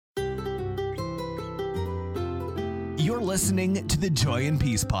You're listening to the Joy and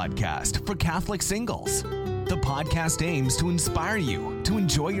Peace podcast for Catholic singles. The podcast aims to inspire you to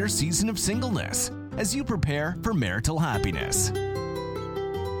enjoy your season of singleness as you prepare for marital happiness.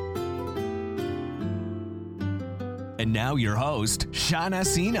 And now your host, Shana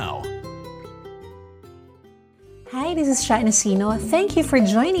Sino. Hi, this is Shana Sino. Thank you for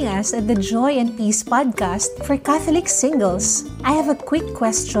joining us at the Joy and Peace podcast for Catholic singles. I have a quick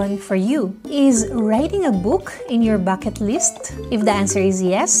question for you. Is writing a book in your bucket list? If the answer is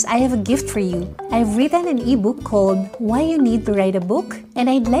yes, I have a gift for you. I've written an ebook called Why You Need to Write a Book, and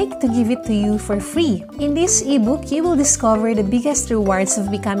I'd like to give it to you for free. In this ebook, you will discover the biggest rewards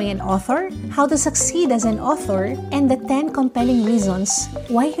of becoming an author, how to succeed as an author, and the 10 compelling reasons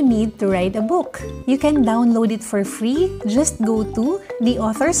why you need to write a book. You can download it for free. Just go to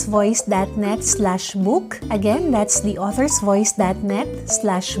theauthorsvoice.net/book. Again, that's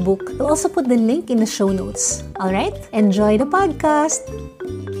theauthorsvoice.net/book. We'll also put the link in the show notes. Alright, enjoy the podcast!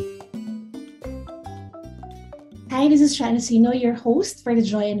 Hi, this is Shana Sino, your host for the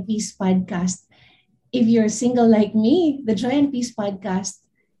Joy and Peace podcast. If you're single like me, the Joy and Peace podcast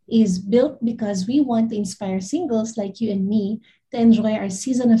is built because we want to inspire singles like you and me to enjoy our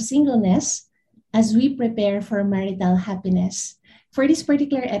season of singleness as we prepare for marital happiness. For this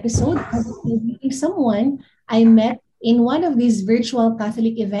particular episode, I will be meeting someone I met in one of these virtual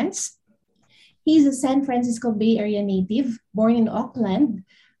Catholic events. He's a San Francisco Bay Area native, born in Auckland,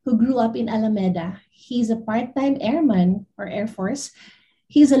 who grew up in Alameda. He's a part-time airman or Air Force.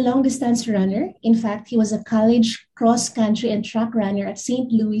 He's a long-distance runner. In fact, he was a college cross-country and track runner at St.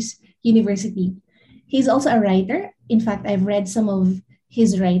 Louis University. He's also a writer. In fact, I've read some of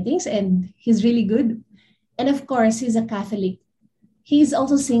his writings and he's really good. And of course, he's a Catholic. He's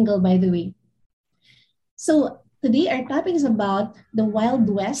also single, by the way. So today our topic is about the Wild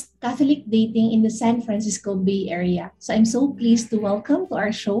West Catholic dating in the San Francisco Bay Area. So I'm so pleased to welcome to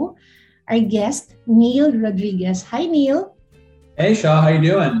our show our guest, Neil Rodriguez. Hi, Neil. Hey, Shaw. How you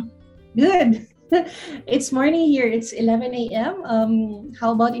doing? Good. It's morning here. It's 11 a.m.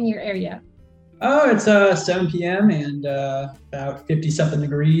 How about in your area? Oh, it's 7 p.m. and about 50-something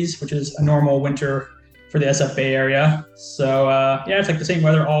degrees, which is a normal winter for the SF Bay Area. So, yeah, it's like the same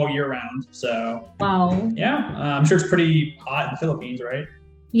weather all year round. So, wow. Yeah, I'm sure it's pretty hot in the Philippines, right?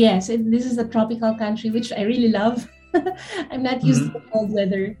 Yes, this is a tropical country, which I really love. I'm not used to cold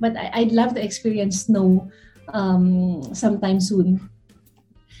weather, but I'd love to experience snow sometime soon.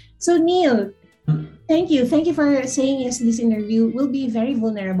 So, Neil, thank you. Thank you for saying yes to this interview. We'll be very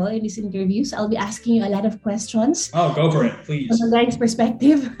vulnerable in this interview, so I'll be asking you a lot of questions. Oh, go for it, please. From a guy's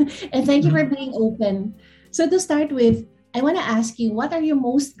perspective. And thank you for being open. So to start with, I want to ask you, what are you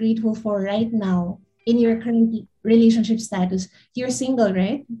most grateful for right now in your current relationship status? You're single,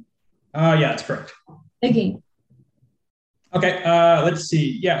 right? Yeah, that's correct. Okay. Okay, let's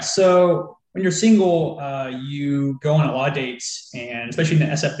see. Yeah, so when you're single, you go on a lot of dates, and especially in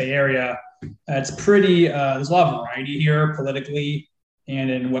the SF Bay area, it's pretty, there's a lot of variety here politically and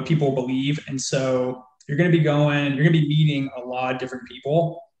in what people believe. And so you're going to be meeting a lot of different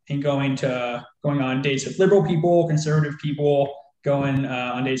people and going on dates with liberal people, conservative people, going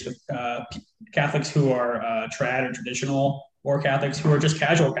on dates with Catholics who are trad or traditional, or Catholics who are just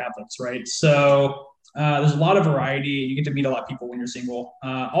casual Catholics, right? So there's a lot of variety. You get to meet a lot of people when you're single.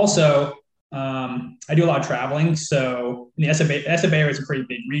 Also, I do a lot of traveling. So in the SF Bay area is a pretty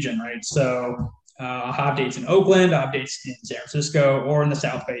big region, right? So I'll have dates in Oakland, I'll have dates in San Francisco, or in the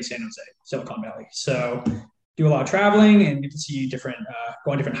South Bay, San Jose, Silicon Valley. So do a lot of traveling and get to see go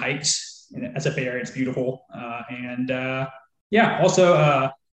on different hikes in the SF Bay area. It's beautiful. Also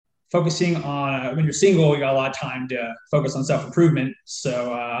focusing on, when you're single, you got a lot of time to focus on self-improvement.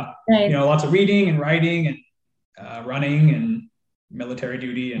 So, right. Lots of reading and writing and running and military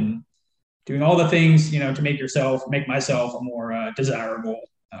duty and doing all the things, to make myself a more desirable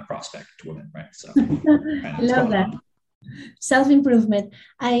prospect to women, right? So, love that. Self-improvement.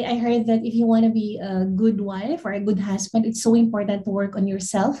 I heard that if you want to be a good wife or a good husband, it's so important to work on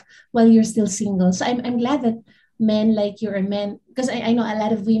yourself while you're still single. So I'm glad that men like you are men, because I know a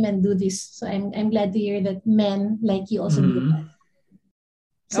lot of women do this. So I'm glad to hear that men like you also do that.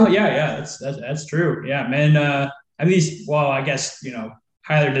 So, that's true. Yeah, men, at least, well, I guess,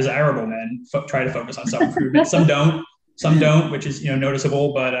 highly desirable men try to focus on self-improvement. Some don't, which is,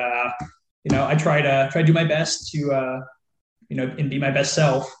 noticeable, but, I try to do my best to, and be my best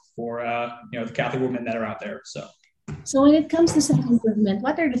self for, the Catholic women that are out there. So when it comes to self-improvement,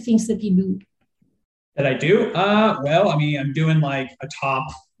 what are the things that you do? That I do? I'm doing like a top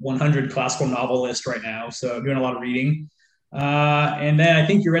 100 classical novel list right now. So I'm doing a lot of reading. And then I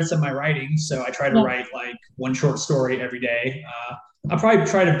think you read some of my writing, so I try to write like one short story every day. I'll probably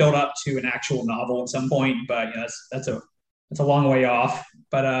try to build up to an actual novel at some point, but that's a long way off.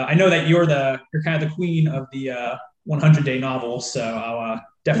 But I know that you're kind of the queen of the 100-day novels, so I'll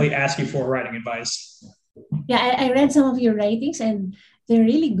definitely ask you for writing advice. Yeah, I read some of your writings and they're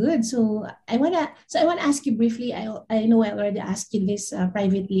really good. So I wanna ask you briefly. I know I already asked you this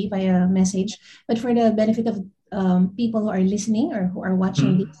privately via message, but for the benefit of people who are listening or who are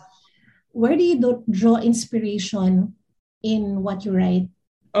watching Mhm. this, where do you draw inspiration in what you write?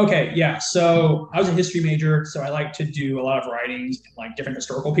 Okay, yeah. So I was a history major, so I like to do a lot of writings in like different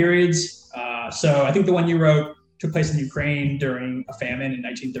historical periods. So I think the one you wrote took place in Ukraine during a famine in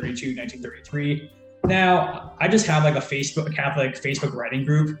 1932, 1933. Now I just have like a Catholic Facebook writing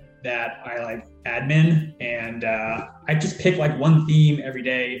group that I like admin, and I just pick like one theme every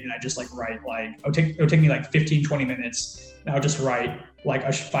day, and I just like write like it'll take me like 15, 20 minutes, and I'll just write like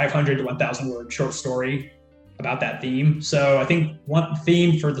a 500 to 1,000 word short story about that theme. So I think one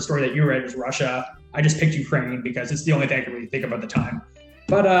theme for the story that you read was Russia. I just picked Ukraine because it's the only thing I could really think of at the time.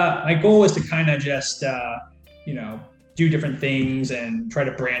 But my goal is to kind of just, you know, do different things and try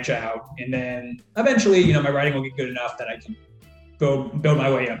to branch out. And then eventually, my writing will get good enough that I can build my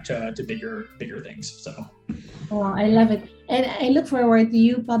way up to bigger things. So, Oh, I love it. And I look forward to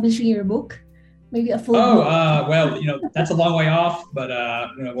you publishing your book, maybe a full book. well, that's a long way off, but,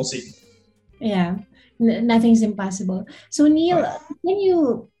 we'll see. Yeah, nothing's impossible. So Neil, Right.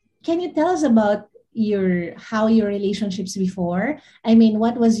 can you tell us about your relationships before? I mean,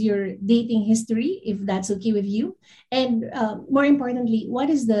 what was your dating history, if that's okay with you? And more importantly, what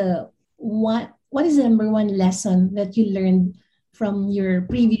is the number one lesson that you learned from your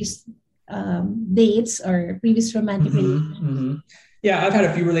previous dates or previous romantic Mm-hmm, relationships? mm-hmm. Yeah, I've had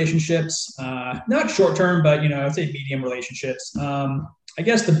a few relationships, not short term, but I'd say medium relationships. I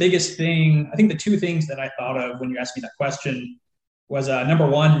guess the biggest thing, I think the two things that I thought of when you asked me that question was number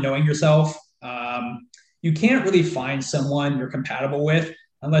one, knowing yourself. You can't really find someone you're compatible with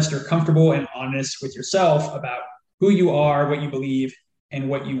unless you're comfortable and honest with yourself about who you are, what you believe, and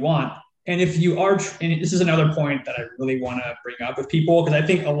what you want. And if you are, and this is another point that I really want to bring up with people, because I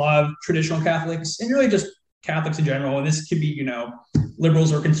think a lot of traditional Catholics, and really just Catholics in general, and this could be,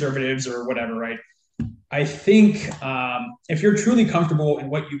 liberals or conservatives or whatever, right? I think if you're truly comfortable in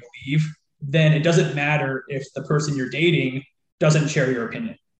what you believe, then it doesn't matter if the person you're dating doesn't share your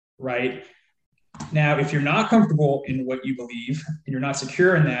opinion, right? Now, if you're not comfortable in what you believe and you're not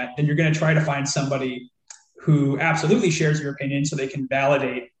secure in that, then you're going to try to find somebody who absolutely shares your opinion so they can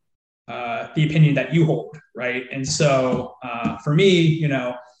validate the opinion that you hold, right? And so for me,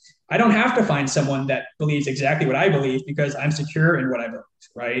 I don't have to find someone that believes exactly what I believe because I'm secure in what I believe,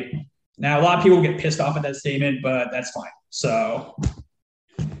 right? Now, a lot of people get pissed off at that statement, but that's fine. So,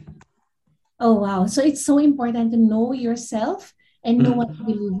 Oh wow. So it's so important to know yourself and know what you mhm,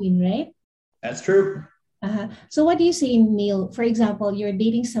 believe in, right? that's true. So what do you say, Neil? For example, you're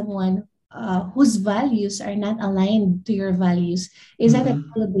dating someone whose values are not aligned to your values. Is that a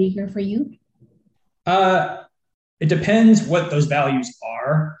Mhm. deal breaker for you? Uh, it depends what those values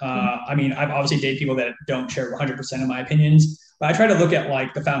are. Mhm. I mean, I've obviously dated people that don't share 100% of my opinions, but I try to look at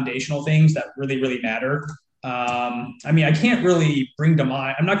like the foundational things that really, really matter. I mean, I can't really bring to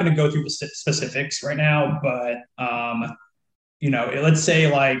mind, I'm not going to go through the specifics right now, but, let's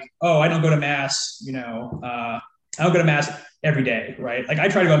say like, oh, I don't go to mass, I don't go to mass every day, right? Like I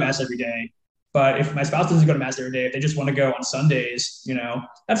try to go to mass every day, but if my spouse doesn't go to mass every day, if they just want to go on Sundays,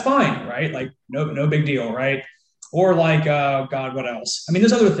 that's fine, right? Like no big deal, right? Or like, God, what else? I mean,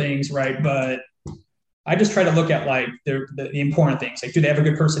 there's other things, right? But I just try to look at like the important things. Like, do they have a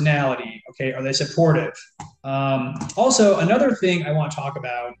good personality? Okay, are they supportive? Also, another thing I want to talk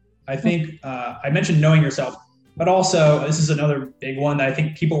about. I think I mentioned knowing yourself, but also this is another big one that I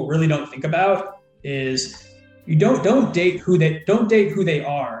think people really don't think about is you don't date don't date who they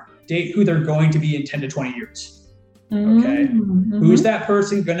are. Date who they're going to be in 10 to 20 years. Okay, who's Mm-hmm. that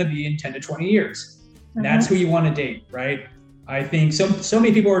person going to be in 10 to 20 years? And that's Uh-huh. who you want to date, right? I think so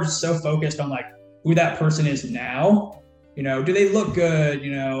many people are just so focused on like who that person is now. Do they look good?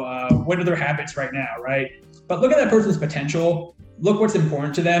 What are their habits right now, right? But look at that person's potential. Look what's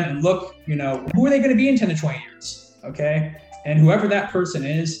important to them, and look, who are they going to be in 10 to 20 years? Okay, and whoever that person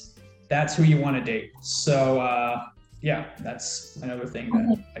is, that's who you want to date. So yeah, that's another thing that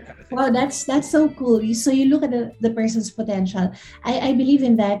Okay. I kind of think Wow, about. that's so cool. So you look at the person's potential. I believe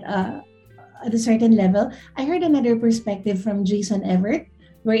in that at a certain level. I heard another perspective from Jason Everett,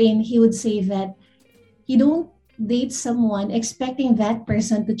 wherein he would say that you don't date someone expecting that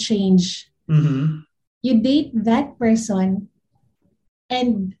person to change Mm-hmm. you date that person,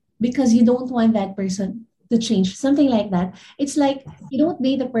 and because you don't want that person to change, something like that. It's like you don't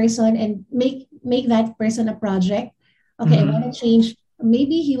date a person and make that person a project. Okay, I want to Mm-hmm. change.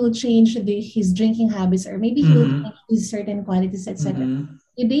 Maybe he will change his drinking habits, or maybe he will Mm-hmm. change his certain qualities, etc. Mm-hmm.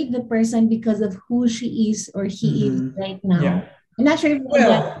 You date the person because of who she is or he is Mm-hmm. right Yeah. now. I'm not sure if you get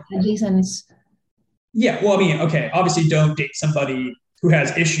Well, Jason's. yeah. Well, I mean, okay. Obviously, don't date somebody who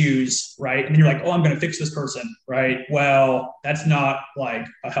has issues, right? And you're like, oh, I'm going to fix this person, right? Well, that's not like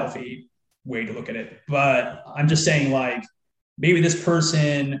a healthy way to look at it. But I'm just saying, like, maybe this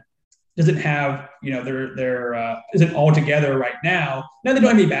person doesn't have, their isn't all together right now. Now they don't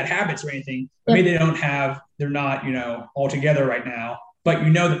Yep, have any bad habits or anything, but yep, maybe they're not, all together right now. But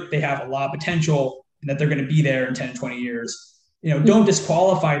you know that they have a lot of potential and that they're going to be there in 10, 20 years. yep, Don't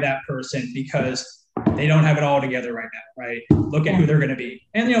disqualify that person because they don't have it all together right now, right? Look at yeah, who they're going to be.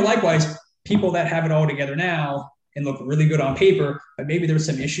 And, likewise, people that have it all together now and look really good on paper, but maybe there's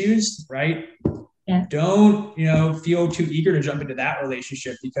some issues, right? yeah. Don't feel too eager to jump into that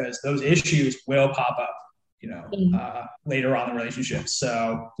relationship because those issues will pop up Okay. later on in the relationship.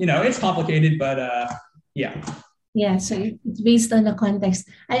 So it's complicated, but yeah. Yeah, so it's based on the context.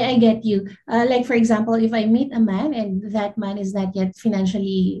 I get you. Like, for example, if I meet a man and that man is not yet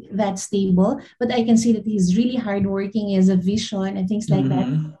financially that stable, but I can see that he's really hardworking, he has a vision and things like that,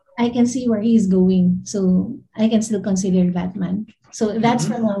 Mm-hmm. I can see where he's going. So I can still consider that man. So that's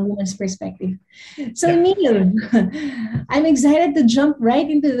from Mm-hmm. a woman's perspective. So, Yeah. Neil, I'm excited to jump right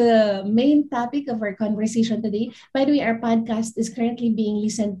into the main topic of our conversation today. By the way, our podcast is currently being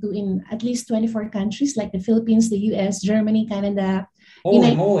listened to in at least 24 countries like the Philippines, the US, Germany, Canada, Holy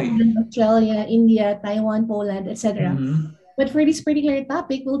United moly. Kingdom, Australia, India, Taiwan, Poland, etc. Mm-hmm. But for this particular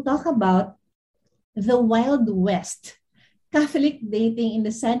topic, we'll talk about the Wild West, Catholic dating in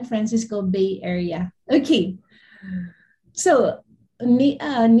the San Francisco Bay Area. Okay, so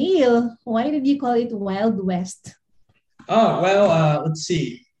Neil, why did you call it Wild West? Oh, well, let's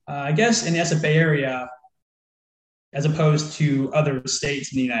see. I guess in the SFA area, as opposed to other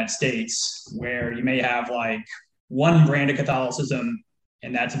states in the United States, where you may have like one brand of Catholicism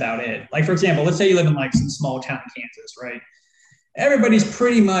and that's about it. Like, for example, let's say you live in like some small town in Kansas, right? Everybody's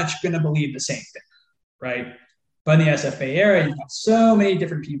pretty much going to believe the same thing, right? But in the SFA area, you've got so many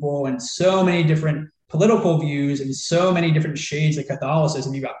different people and so many different political views and so many different shades of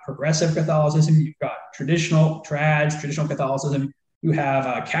Catholicism. You've got progressive Catholicism, you've got traditional Catholicism, you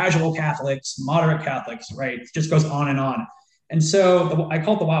have casual Catholics, moderate Catholics, right? It just goes on and on. And so I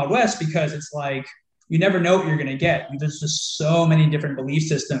call it the Wild West because it's like you never know what you're going to get. There's just so many different belief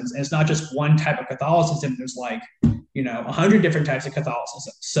systems, and it's not just one type of Catholicism. There's like 100 different types of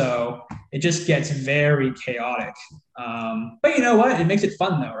Catholicism. So it just gets very chaotic. But you know what? It makes it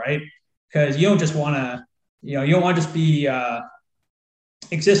fun though, right? Because you don't just want to, you don't want to just be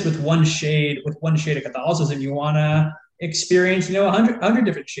exist with one shade of Catholicism. You want to experience, 100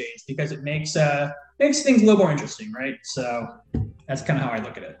 different shades because it makes things a little more interesting, right? So that's kind of how I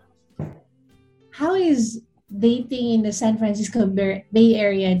look at it. How is dating in the San Francisco Bay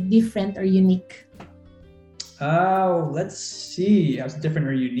Area different or unique? Oh, let's see. How's it different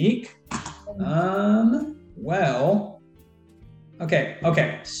or unique? Well,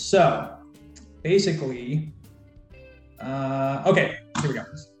 okay. So basically, okay, here we go.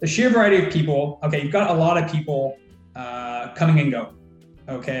 The sheer variety of people. Okay, you've got a lot of people coming and going.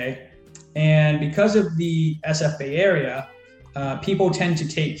 Okay, and because of the SF Bay area, people tend to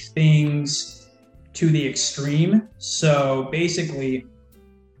take things to the extreme. So basically,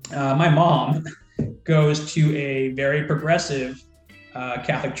 my mom goes to a very progressive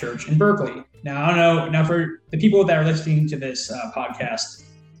Catholic church in Berkeley. Now, I don't know. Now, for the people that are listening to this podcast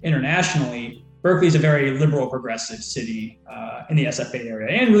internationally, Berkeley is a very liberal, progressive city in the SFA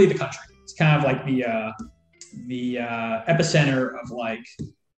area and really the country. It's kind of like the epicenter of like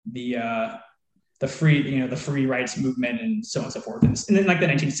the free rights movement and so on and so forth. And in like the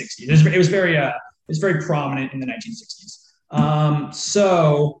 1960s, it was very prominent in the 1960s.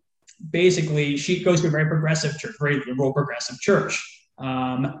 So basically, she goes to a very progressive church, very liberal, progressive church.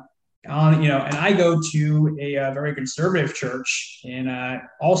 And I go to a very conservative church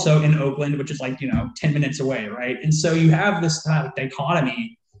also in Oakland, which is like 10 minutes away, right? And so you have this kind of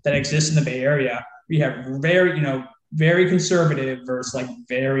dichotomy that exists in the Bay Area. We have very conservative versus like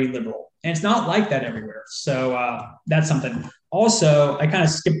very liberal, and it's not like that everywhere. So that's something. Also, I kind of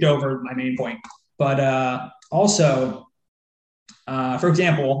skipped over my main point, but also, for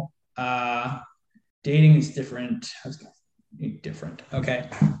example, dating is different. Okay.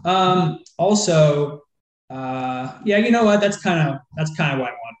 Also, Yeah, you know what? That's kind of what I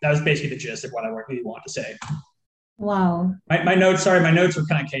want. That was basically the gist of what I really want to say. Wow. My notes, sorry, my notes are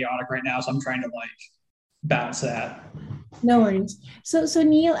kind of chaotic right now, so I'm trying to like balance that. No worries. So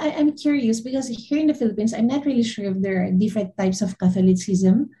Neil, I'm curious because here in the Philippines, I'm not really sure if there are different types of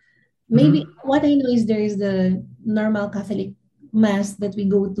Catholicism. Maybe Mm-hmm. what I know is there is the normal Catholic mass that we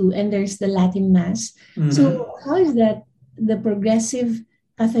go to, and there's the Latin mass. Mm-hmm. So how is that the progressive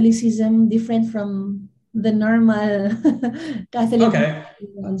Catholicism different from the normal Catholic mass Okay.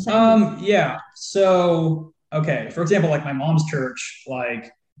 on Sunday? Yeah. So, okay. For example, like my mom's church,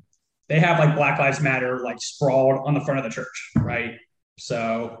 like they have like Black Lives Matter like sprawled on the front of the church, right?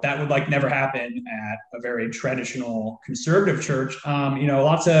 So that would like never happen at a very traditional conservative church.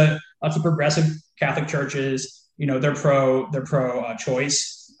 Lots of progressive Catholic churches, they're pro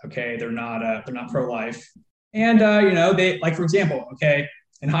choice. Okay, they're not pro life, and they like for example, okay,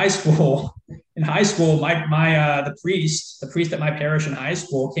 in high school, my the priest at my parish in high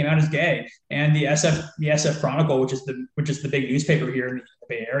school came out as gay, and the SF Chronicle, which is the big newspaper here in the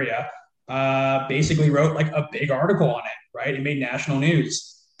Bay Area, basically wrote like a big article on it, right? It made national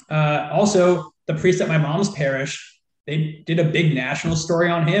news. Also, the priest at my mom's parish, they did a big national story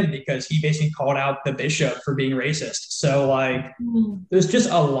on him because he basically called out the bishop for being racist. So like Mm. there's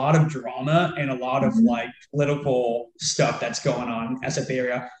just a lot of drama and a lot of Mhm. like political stuff that's going on in SF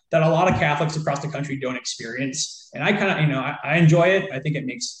area that a lot of Catholics across the country don't experience. And I kind of, I enjoy it. I think it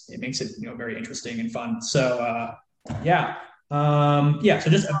makes it, very interesting and fun. So yeah. Yeah, so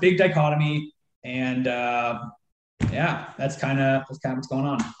just a big dichotomy, and yeah, that's kind of what's going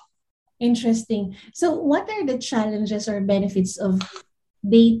on. Interesting. So what are the challenges or benefits of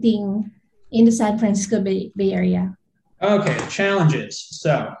dating in the San Francisco Bay Area? Okay, challenges.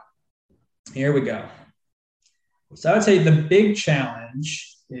 So here we go. So I would say the big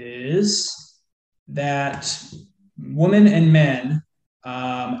challenge is that women and men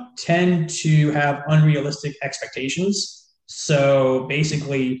tend to have unrealistic expectations. So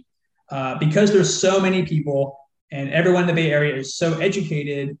basically, because there's so many people and everyone in the Bay Area is so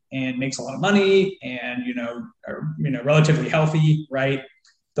educated and makes a lot of money and are relatively healthy, right?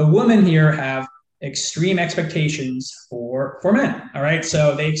 The women here have extreme expectations for men. All right,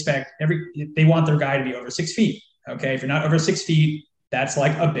 so they want their guy to be over 6 feet. Okay, if you're not over 6 feet, that's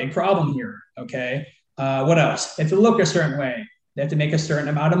like a big problem here. Okay, what else? They have to look a certain way. They have to make a certain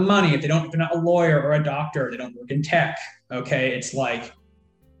amount of money. If they're not a lawyer or a doctor, they don't work in tech. Okay, it's like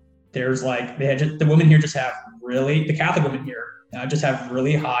there's like the women here just have really the Catholic women here just have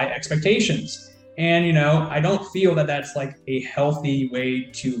really high expectations. And I don't feel that that's like a healthy way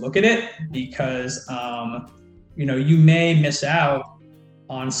to look at it because you may miss out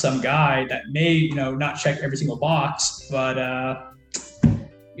on some guy that may not check every single box, but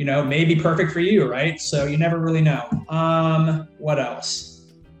may be perfect for you, right? So you never really know. What else?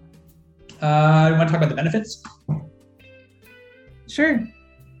 You want to talk about the benefits? Sure.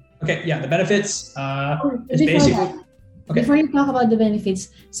 Okay, yeah, the benefits Oh, is before basically that, okay. before you talk about the benefits,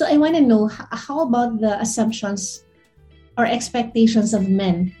 so I want to know how about the assumptions or expectations of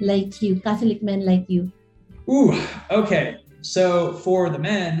men like you, Catholic men like you? Ooh, okay. So for the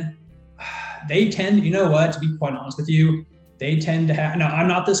men, they tend, you know what, to be quite honest with you, they tend to have, no, I'm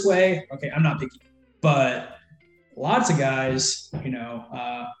not this way. Okay, I'm not picky, but lots of guys,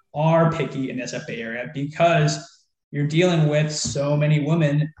 are picky in the SFA area because you're dealing with so many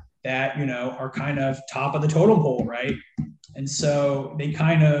women that, are kind of top of the totem pole, right? And so they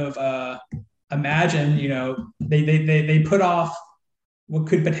kind of imagine, they put off what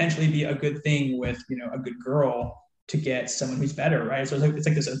could potentially be a good thing with, a good girl to get someone who's better, right? So it's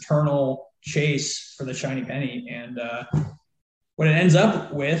like this eternal chase for the shiny penny. And what it ends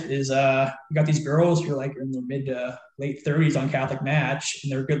up with is you got these girls who are like in their mid to late 30s on Catholic Match,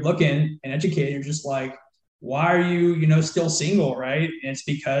 and they're good looking and educated. You're just like, why are you, still single, right? And it's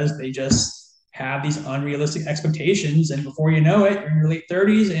because they just have these unrealistic expectations, and before you know it, you're in your late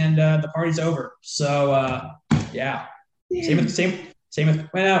 30s and the party's over. So yeah, same with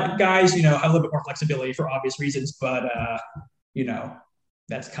well, guys, have a little bit more flexibility for obvious reasons, but you know,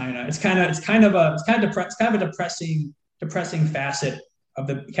 that's kind of a depressing facet of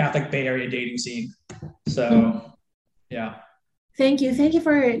the Catholic Bay Area dating scene. Mm. So yeah. Thank you. Thank you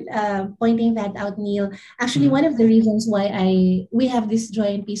for pointing that out, Neil. Actually, Mhm. one of the reasons why we have this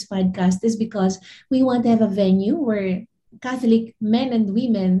Joy and Peace podcast is because we want to have a venue where Catholic men and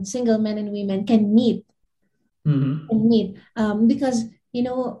women, single men and women, can meet Mhm. and meet. Because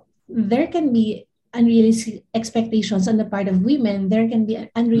there can be unrealistic expectations on the part of women. There can be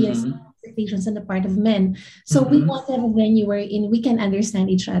unrealistic Mhm. expectations on the part of men. So we Mhm. want to have a venue wherein we can understand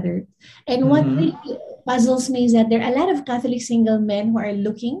each other. And what really Mhm. puzzles me is that there are a lot of Catholic single men who are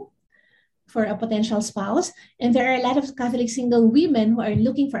looking for a potential spouse, and there are a lot of Catholic single women who are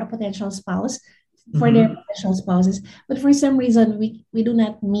looking for a potential spouse for their Mm-hmm. potential spouses. But for some reason, we do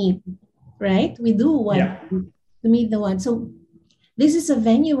not meet, right? We do want Yeah. to meet the one. So this is a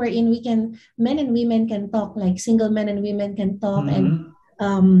venue wherein men and women can talk, like single men and women can talk and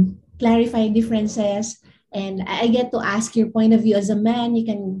Mm-hmm. clarify differences. And I get to ask your point of view as a man. You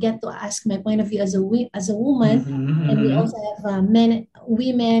can get to ask my point of view as a woman. Mm-hmm. And we Mm-hmm. also have men,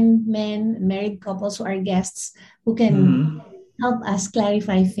 married couples who are guests who can Mm-hmm. help us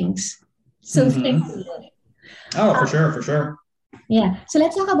clarify things. So thank Mm-hmm. you. Oh, for Uh, sure, for sure. yeah. So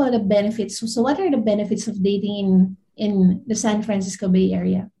let's talk about the benefits. So what are the benefits of dating in the San Francisco Bay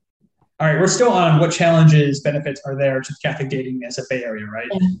Area? All right, we're still on what challenges, benefits are there to Catholic dating in the SFA area, right?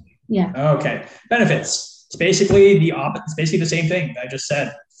 Yeah. Yeah. Okay, benefits. It's basically the opposite. It's basically the same thing that I just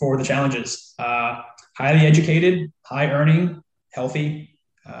said for the challenges. Highly educated, high earning, healthy,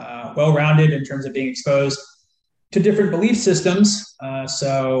 well-rounded in terms of being exposed to different belief systems.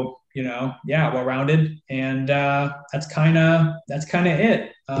 Well-rounded, and that's kind of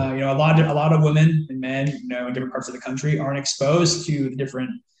it. A lot of women and men, in different parts of the country aren't exposed to the different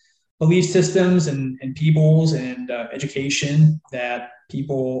belief systems and peoples and education that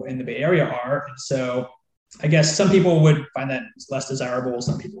people in the Bay Area are. And so I guess some people would find that less desirable.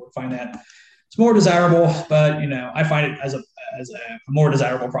 Some people would find that it's more desirable, but I find it as a more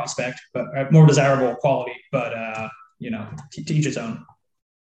desirable prospect, but more desirable quality. But to each its own.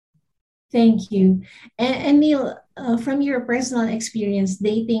 Thank you. And Neil, from your personal experience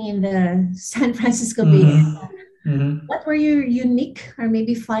dating in the San Francisco Bay Mm-hmm. Area, Mm-hmm. what were your unique or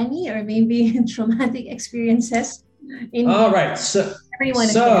maybe funny or maybe traumatic experiences in All dating? right. So, Everyone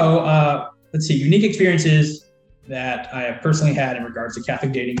to share. so uh, let's see. Unique experiences that I have personally had in regards to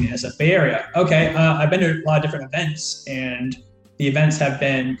Catholic dating in the SF Bay Area. Okay. I've been to a lot of different events, and the events have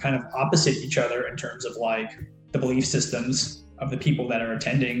been kind of opposite each other in terms of like the belief systems of the people that are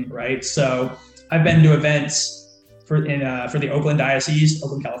attending, right? So I've been to events for the Oakland Diocese,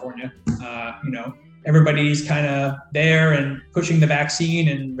 Oakland, California. Everybody's kind of there and pushing the vaccine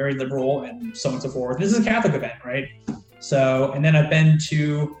and very liberal and so on and so forth. This is a Catholic event, right? So, and then I've been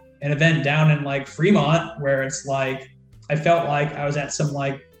to an event down in like Fremont where it's like, I felt like I was at some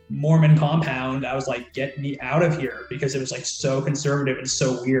like Mormon compound. I was like, get me out of here, because it was like so conservative and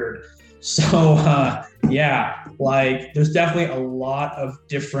so weird. So, like there's definitely a lot of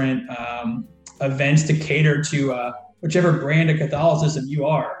different events to cater to whichever brand of Catholicism you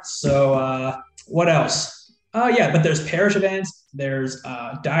are. So, what else? But there's parish events, there's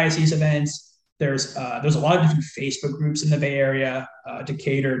diocese events, there's a lot of different Facebook groups in the Bay Area to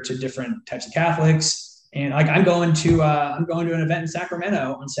cater to different types of Catholics. And like I'm going to an event in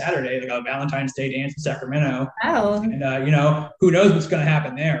Sacramento on Saturday, like a Valentine's Day dance in Sacramento. Wow. And who knows what's going to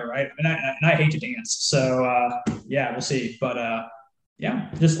happen there, right? And I hate to dance, so we'll see. But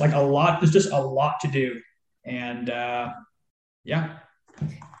just like a lot. There's just a lot to do, and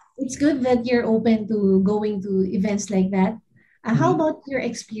It's good that you're open to going to events like that. How Mhm. about your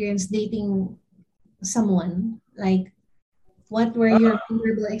experience dating someone? Like, what were your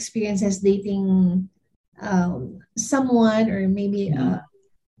memorable experiences dating someone, or Mhm.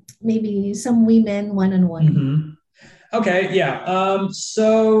 maybe some women one on one? Mhm. Okay, yeah.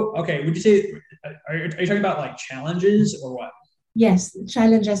 Would you say are you talking about like challenges or what? Yes,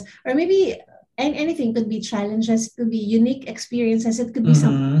 challenges, or maybe anything could be challenges, could be unique experiences, it could be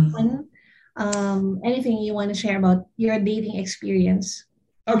something Mm-hmm. fun. Anything you want to share about your dating experience?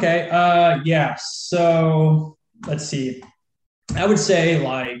 Okay. Yeah. So let's see. I would say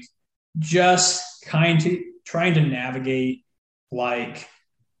like just kind of trying to navigate like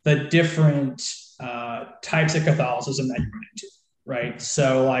the different types of Catholicism that you run into, right?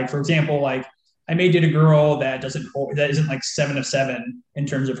 So like for example, like I may date a girl that isn't like 7 of 7 in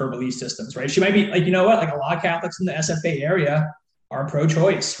terms of her belief systems, right? She might be like, like a lot of Catholics in the SFA area are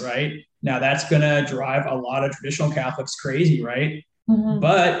pro-choice, right? Now that's gonna drive a lot of traditional Catholics crazy, right? Mhm.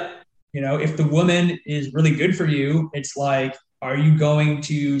 But if the woman is really good for you, it's like, are you going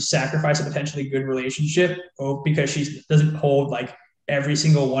to sacrifice a potentially good relationship because she doesn't hold like every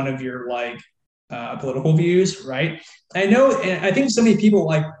single one of your like political views, right? I know, and I think so many people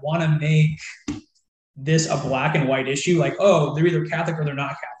like want to make this a black and white issue, like, oh, they're either Catholic or they're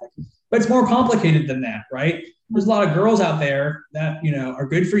not Catholic. But it's more complicated than that, right? There's a lot of girls out there that are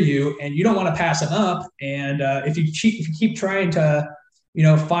good for you, and you don't want to pass them up. And if you keep trying to,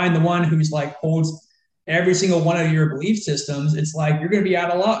 find the one who's like holds every single one of your belief systems, it's like you're going to be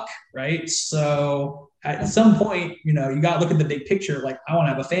out of luck, right? So at some point, you got to look at the big picture. Like, I want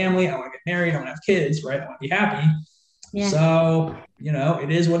to have a family. I want to get married. I want to have kids, right? I want to be happy. Yeah. So,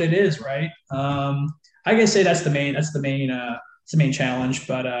 it is what it is, right? I guess say that's the main challenge,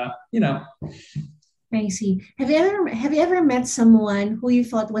 but I see. Have you ever met someone who you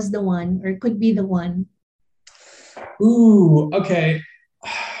thought was the one or could be the one? Ooh, okay.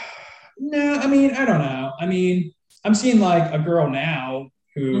 No, I mean, I don't know. I mean, I'm seeing like a girl now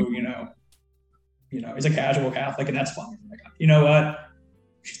who, is a casual Catholic, and that's fine. Like, you know what?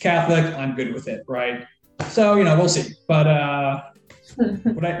 She's Catholic. I'm good with it, right? So, we'll see. But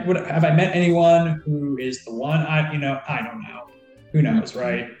have I met anyone who is the one? I don't know. Who knows,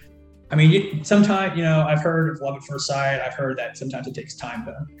 right? I mean, sometimes, I've heard of love at first sight. I've heard that sometimes it takes time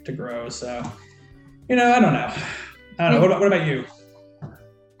to grow. So, I don't know. What about you?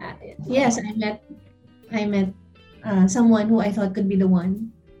 Yes, I met someone who I thought could be the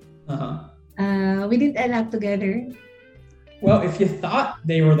one. We didn't end up together. Well, if you thought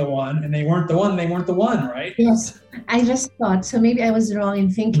they were the one and they weren't the one, right? Yes, I just thought. So maybe I was wrong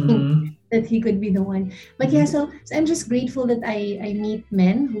in thinking that he could be the one. But yeah, so I'm just grateful that I meet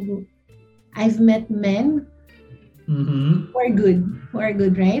men I've met men who are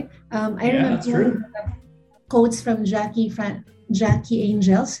good, right? I remember quotes from Jackie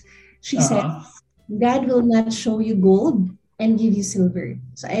Angels. She said, God will not show you gold and give you silver.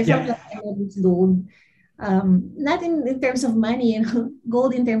 So I felt like I love this gold. Not in terms of money,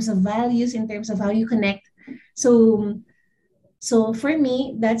 gold in terms of values, in terms of how you connect. So for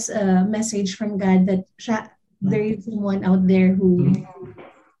me, that's a message from God that there is someone out there who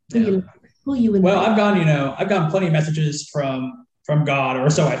you would. Well, like. I've gotten plenty of messages from God, or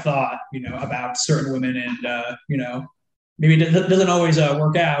so I thought, about certain women, and maybe it doesn't always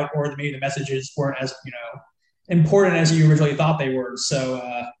work out, or maybe the messages weren't as important as you originally thought they were. So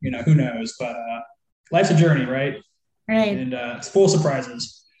who knows? But life's a journey, right? Right. And it's full of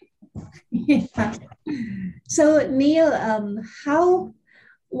surprises. Yeah. So Neil,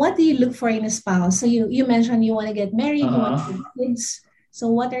 what do you look for in a spouse? So you mentioned you want to get married, you want to have kids. So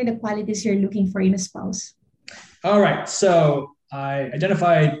what are the qualities you're looking for in a spouse? All right. So I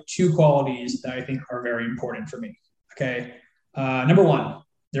identified 2 qualities that I think are very important for me. Okay. Number 1,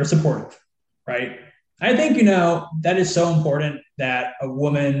 they're supportive, right? I think, that is so important that a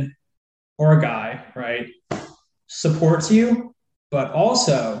woman or a guy, right, supports you, but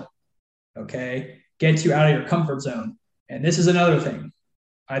also, gets you out of your comfort zone. And this is another thing.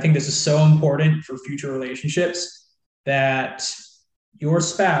 I think this is so important for future relationships, that your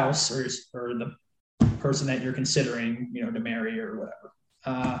spouse or the person that you're considering, to marry or whatever,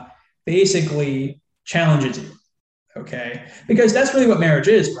 basically challenges you. Okay. Because that's really what marriage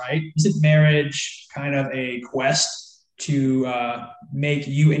is, right? Isn't marriage kind of a quest to make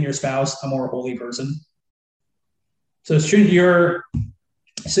you and your spouse a more holy person? So shouldn't your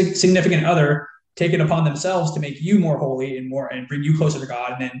significant other take it upon themselves to make you more holy and bring you closer to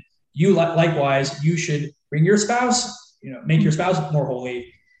God? And then you likewise, you should bring your spouse, make your spouse more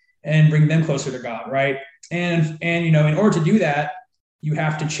holy and bring them closer to God, right? And in order to do that, you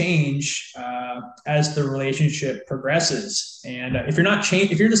have to change as the relationship progresses. And if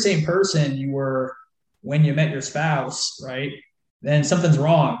you're the same person you were when you met your spouse, right, then something's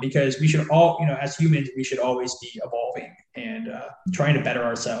wrong, because we should all, as humans, we should always be evolving and trying to better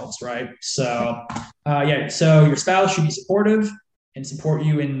ourselves, right? So, so your spouse should be supportive and support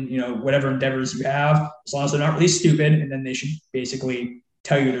you in, whatever endeavors you have, as long as they're not really stupid. And then they should basically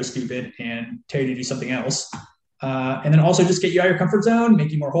tell you they're stupid and tell you to do something else. And then also just get you out of your comfort zone,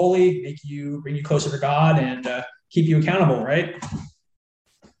 make you more holy, bring you closer to God, and keep you accountable, right?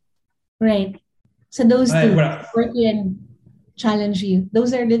 Right. So those two support you and challenge you.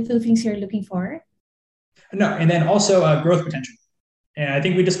 Those are the 2 things you're looking for? No, and then also growth potential. And I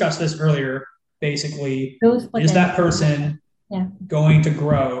think we discussed this earlier. Basically, is that person going to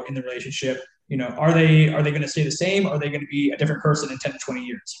grow in the relationship? Are they going to stay the same? Or are they going to be a different person in 10 to 20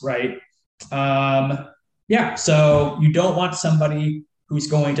 years, right? So you don't want somebody who's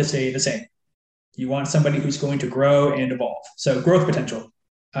going to stay the same. You want somebody who's going to grow and evolve. So growth potential.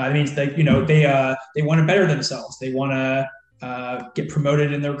 It means that, they want to better themselves. They want to get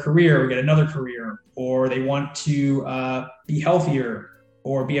promoted in their career or get another career, or they want to be healthier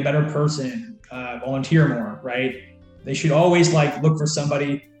or be a better person, volunteer more, right? They should always look for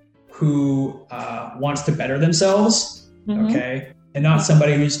somebody who wants to better themselves, okay? And not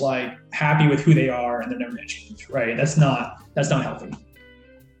somebody who's happy with who they are and they're never going to change, right? That's not healthy.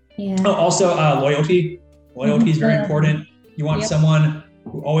 Yeah. Oh, also, loyalty. Loyalty is very important. You want someone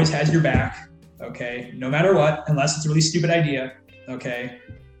who always has your back, okay? No matter what, unless it's a really stupid idea, okay?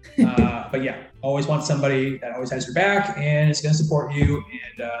 But yeah, always want somebody that always has your back and is going to support you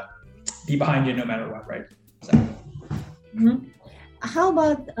and be behind you no matter what, right? So. Mhm. How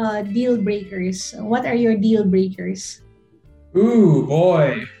about deal breakers? What are your deal breakers? Ooh,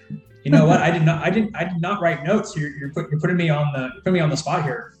 boy. You know what? I did not write notes. You're putting me on the spot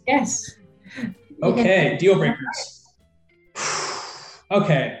here. Yes. Okay, deal breakers.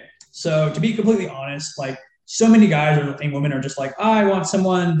 Okay, so to be completely honest, like so many guys and women are just like, I want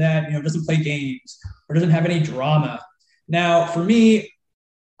someone that doesn't play games or doesn't have any drama. Now, for me,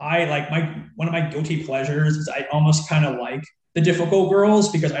 I like one of my guilty pleasures is I almost kind of like the difficult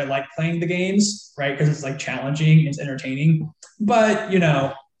girls because I like playing the games, right? Because it's like challenging, it's entertaining. But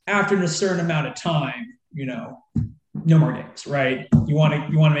after a certain amount of time, no more games, right? You want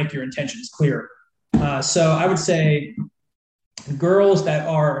to make your intentions clear. So I would say girls that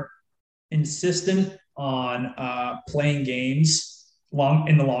are insistent on playing games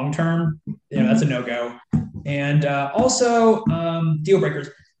in the long term, that's a no go. And also deal breakers.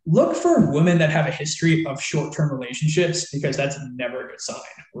 Look for women that have a history of short-term relationships because that's never a good sign,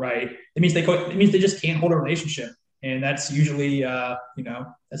 right? It means they just can't hold a relationship, and that's usually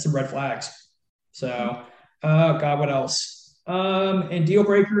that's some red flags. So, God, what else? And deal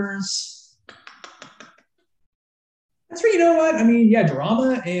breakers. That's where what I mean. Yeah,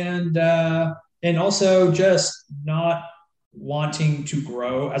 drama and also just not wanting to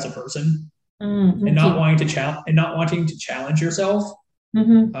grow as a person and not wanting to challenge yourself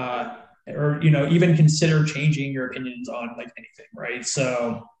Mm-hmm. or even consider changing your opinions on like anything, right?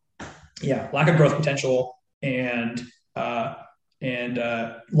 So yeah, lack of growth potential and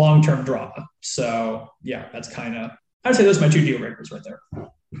long-term drama. So yeah, that's kind of, I'd say those are my two deal breakers right there.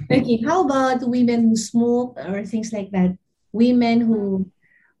 Okay, how about women who smoke or things like that? Women who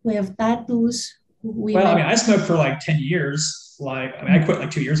have tattoos, Well, I women. mean, I smoked for like 10 years. Like, I mean, I quit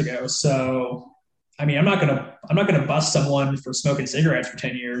like 2 years ago. So, I mean, I'm not gonna bust someone for smoking cigarettes for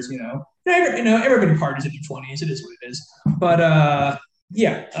 10 years. Everybody parties in their 20s. It is what it is. But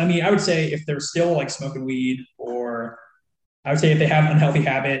yeah, I mean, I would say if they're still like smoking weed, or I would say if they have unhealthy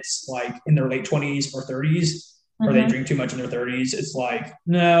habits, like in their late 20s or 30s, or they Mhm. drink too much in their 30s, it's like,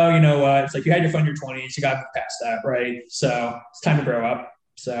 no, you know what? It's like you had your fun in your 20s. You got to move past that, right? So it's time to grow up.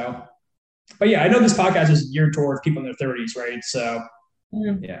 So but yeah, I know this podcast is geared towards people in their 30s, right? So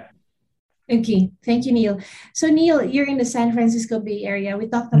Mhm. yeah. Okay, thank you, Neil. So Neil, you're in the San Francisco Bay Area. We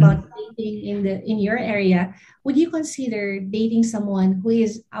talked about Mhm. dating in your area. Would you consider dating someone who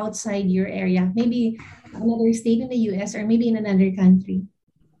is outside your area, maybe another state in the US or maybe in another country,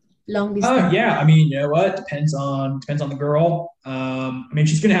 long distance? Yeah, I mean, you know what? Depends on the girl. I mean,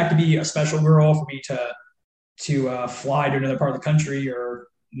 she's gonna have to be a special girl for me to fly to another part of the country or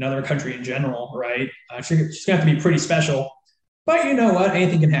another country in general, right? She's gonna have to be pretty special. But you know what?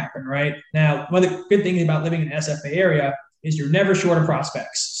 Anything can happen, right? Now, one of the good things about living in the SFA area is you're never short of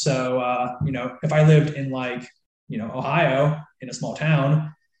prospects. So, if I lived in like, Ohio in a small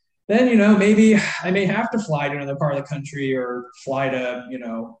town, then, maybe I may have to fly to another part of the country or fly to,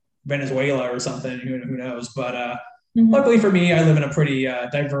 Venezuela or something. Who knows? But Mhm. luckily for me, I live in a pretty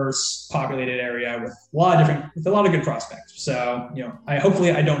diverse, populated area with with a lot of good prospects. So,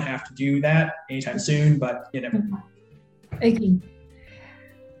 I don't have to do that anytime soon, but you never know. Mhm. Okay.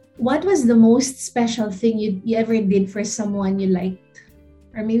 What was the most special thing you ever did for someone you liked?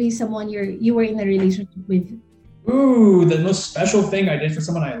 Or maybe someone you were in a relationship with? Ooh, the most special thing I did for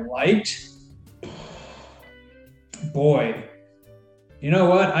someone I liked. Boy, you know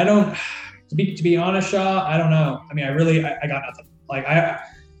what? I don't. To be honest, Shaw, I don't know. I mean, I got nothing. Like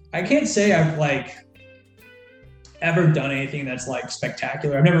I can't say I've like ever done anything that's like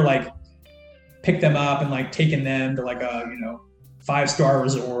spectacular. I've never like picked them up and like taken them to like a 5-star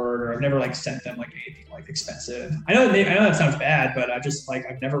resort, or I've never like sent them like anything like expensive. I know that sounds bad, but I've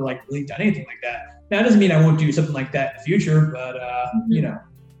never like really done anything like that. Now, that doesn't mean I won't do something like that in the future, but Mhm.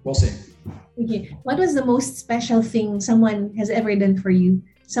 we'll see. Okay. What was the most special thing someone has ever done for you?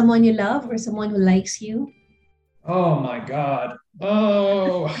 Someone you love or someone who likes you? Oh my God.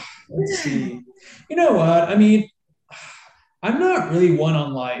 Oh, let's see. You know what? I mean, I'm not really one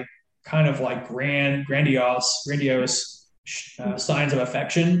on like kind of like grandiose signs of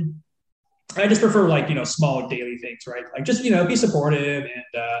affection. I just prefer like small daily things, right? Like just be supportive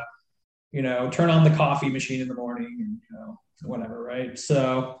and turn on the coffee machine in the morning and whatever, right?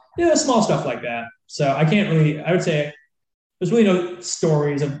 So small stuff like that. So I can't really. I would say there's really no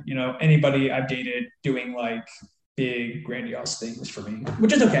stories of anybody I've dated doing like big grandiose things for me,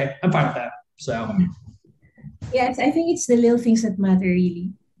 which is okay. I'm fine with that. So Yes, I think it's the little things that matter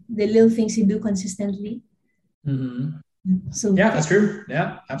really. The little things you do consistently. mm-hmm. So Yeah, that's true.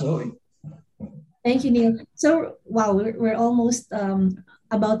 Yeah, absolutely. thank you, Neil. So wow, we're almost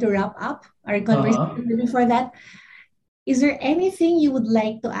about to wrap up our conversation. Uh-huh. Before that, is there anything you would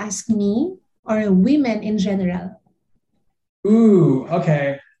like to ask me or women in general? Ooh,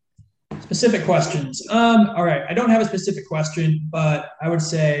 okay. Specific questions. All right. I don't have a specific question, but I would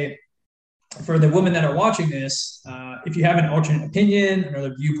say for the women that are watching this, if you have an alternate opinion,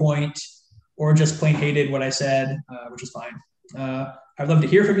 another viewpoint, or just plain hated what I said, which is fine, I'd love to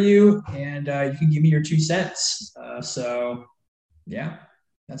hear from you, and you can give me your 2 cents. So, yeah,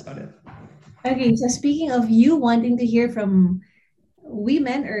 that's about it. Okay, so speaking of you wanting to hear from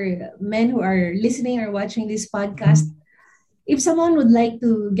women or men who are listening or watching this podcast, if someone would like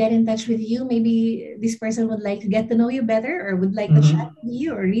to get in touch with you, maybe this person would like to get to know you better or would like to chat Mm-hmm. with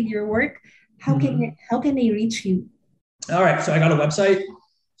you or read your work, Mm-hmm. how can they reach you? All right. So I got a website.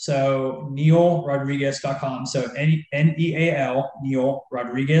 So neilrodriguez.com. So Neal, Neil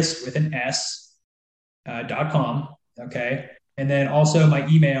Rodriguez with an S, .com. Okay. And then also my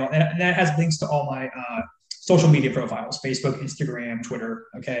email, and that has links to all my social media profiles, Facebook, Instagram, Twitter.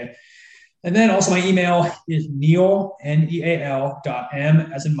 Okay. And then also my email is Neal, Neal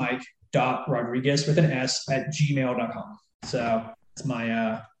as in Mike, Rodriguez with an S at gmail.com. So that's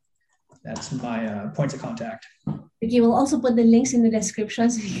my points of contact. Okay, we'll also put the links in the description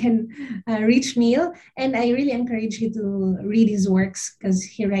so you can reach Neil. And I really encourage you to read his works because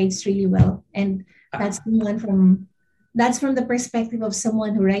he writes really well. And that's from the perspective of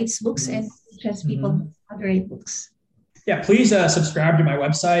someone who writes books and teaches people Mhm. how to write books. Yeah, please subscribe to my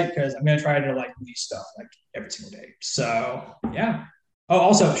website because I'm gonna try to like release stuff like every single day. So yeah. Oh,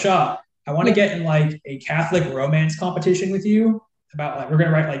 also, Shaw, I want to Yeah. get in like a Catholic romance competition with you about like we're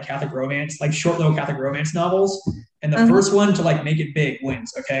gonna write like Catholic romance, like short little Catholic romance novels, and the Uh-huh. first one to like make it big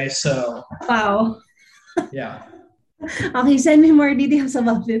wins. Okay, so Wow. yeah, Okay, send me more details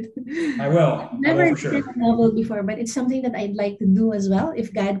about it. I will. I've I will never for written sure. a novel before, but it's something that I'd like to do as well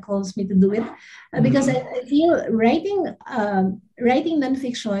if God calls me to do it. Because Mm-hmm. I feel writing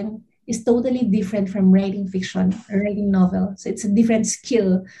nonfiction is totally different from writing fiction or writing novel. So it's a different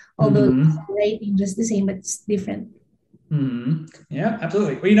skill, although it's Mm-hmm. writing just the same, but it's different. Mm-hmm. Yeah,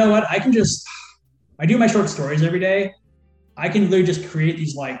 absolutely. Well, you know what? I do my short stories every day. I can literally just create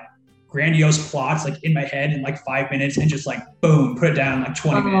these like grandiose plots like in my head in like 5 minutes and just like boom, put it down in like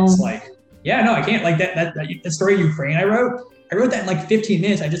 20 minutes. Um, Like, yeah, no, I can't like that story Ukraine I wrote that in like 15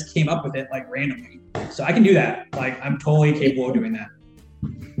 minutes. I just came up with it like randomly. So I can do that. Like I'm totally capable of doing that.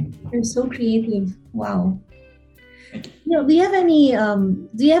 you're so creative. Wow. Thank you. Do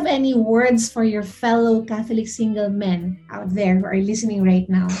you have any words for your fellow Catholic single men out there who are listening right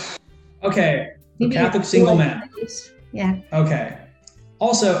now? Okay. For Maybe Catholic single men. yeah. Okay.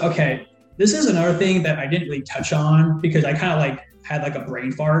 Also, okay, this is another thing that I didn't really touch on because I kind of like had like a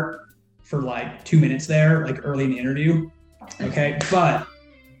brain fart for like 2 minutes there, like early in the interview. Okay. But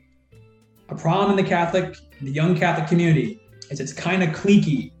a problem in the young Catholic community is it's kind of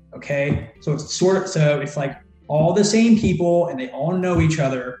cliquey. Okay. So it's like all the same people and they all know each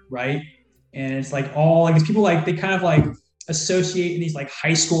other. Right. And it's like all like these people, like they kind of like associate in these like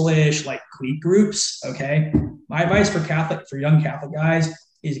high schoolish like clique groups. Okay. My advice for young Catholic guys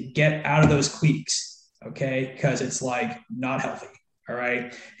is get out of those cliques. Okay. Cause it's like not healthy. All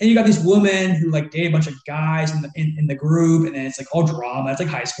right. And you got these women who like date a bunch of guys in the group, and then it's like all drama. It's like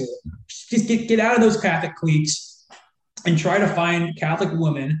high school. Just get out of those Catholic cliques and try to find Catholic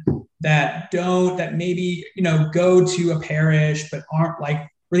women that maybe, go to a parish but aren't like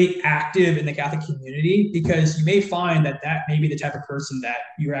really active in the Catholic community, because you may find that may be the type of person that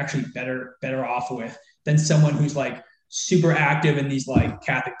you're actually better off with than someone who's like super active in these like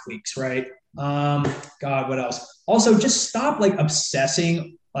Catholic cliques, right? God, what else? Also, just stop like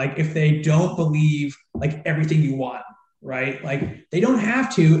obsessing like if they don't believe like everything you want, right? Like they don't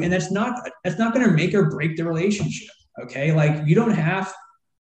have to, and that's not going to make or break the relationship. Okay, like you don't have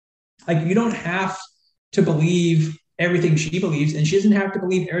to believe everything she believes, and she doesn't have to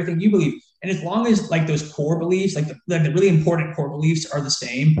believe everything you believe. And as long as like those core beliefs, like the really important core beliefs are the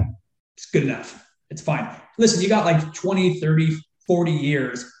same, it's good enough. It's fine. Listen, you got like 20, 30, 40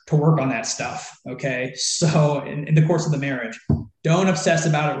 years to work on that stuff. Okay. So in the course of the marriage, don't obsess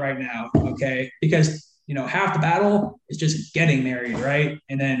about it right now. Okay. Because half the battle is just getting married, right?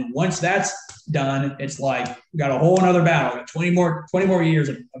 And then once that's done, it's like you got a whole another battle, 20 more years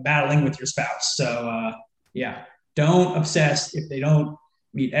of battling with your spouse. So yeah, don't obsess if they don't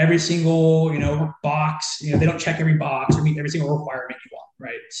meet every single box. They don't check every box or meet every single requirement you want,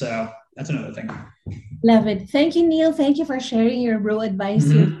 right? So that's another thing. Love it. Thank you, Neil. Thank you for sharing your bro advice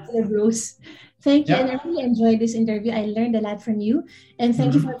to Mm-hmm. the bros. Thank you. Yeah. And I really enjoyed this interview. I learned a lot from you. And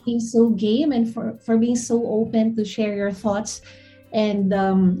thank you for being so game and for being so open to share your thoughts and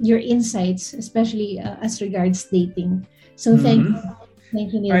your insights, especially as regards dating. So thank you.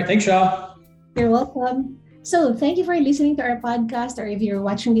 Thank you, Neil. All right. Thanks, Shah. You're welcome. So thank you for listening to our podcast, or if you're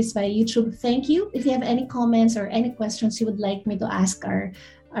watching this via YouTube, thank you. If you have any comments or any questions you would like me to ask our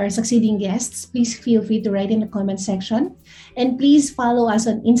succeeding guests, please feel free to write in the comment section. And please follow us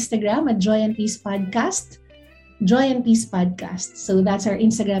on Instagram at Joy and Peace Podcast. Joy and Peace Podcast. So that's our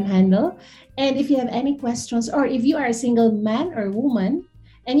Instagram handle. And if you have any questions, or if you are a single man or woman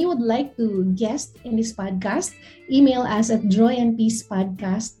and you would like to guest in this podcast, email us at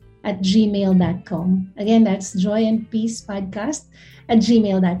joyandpeacepodcast@gmail.com. Again, that's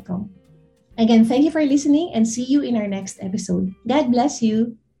joyandpeacepodcast@gmail.com. Again, thank you for listening and see you in our next episode. God bless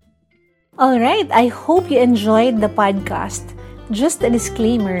you. All right, I hope you enjoyed the podcast. Just a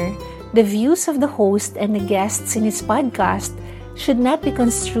disclaimer, the views of the host and the guests in his podcast should not be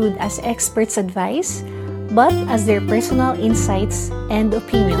construed as experts' advice, but as their personal insights and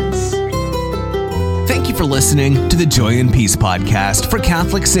opinions. Thank you for listening to the Joy and Peace Podcast for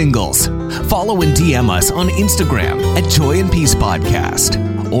Catholic singles. Follow and DM us on Instagram at Joy and Peace Podcast,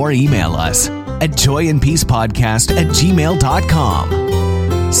 or email us at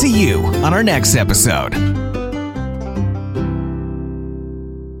joyandpeacepodcast@gmail.com. See you on our next episode.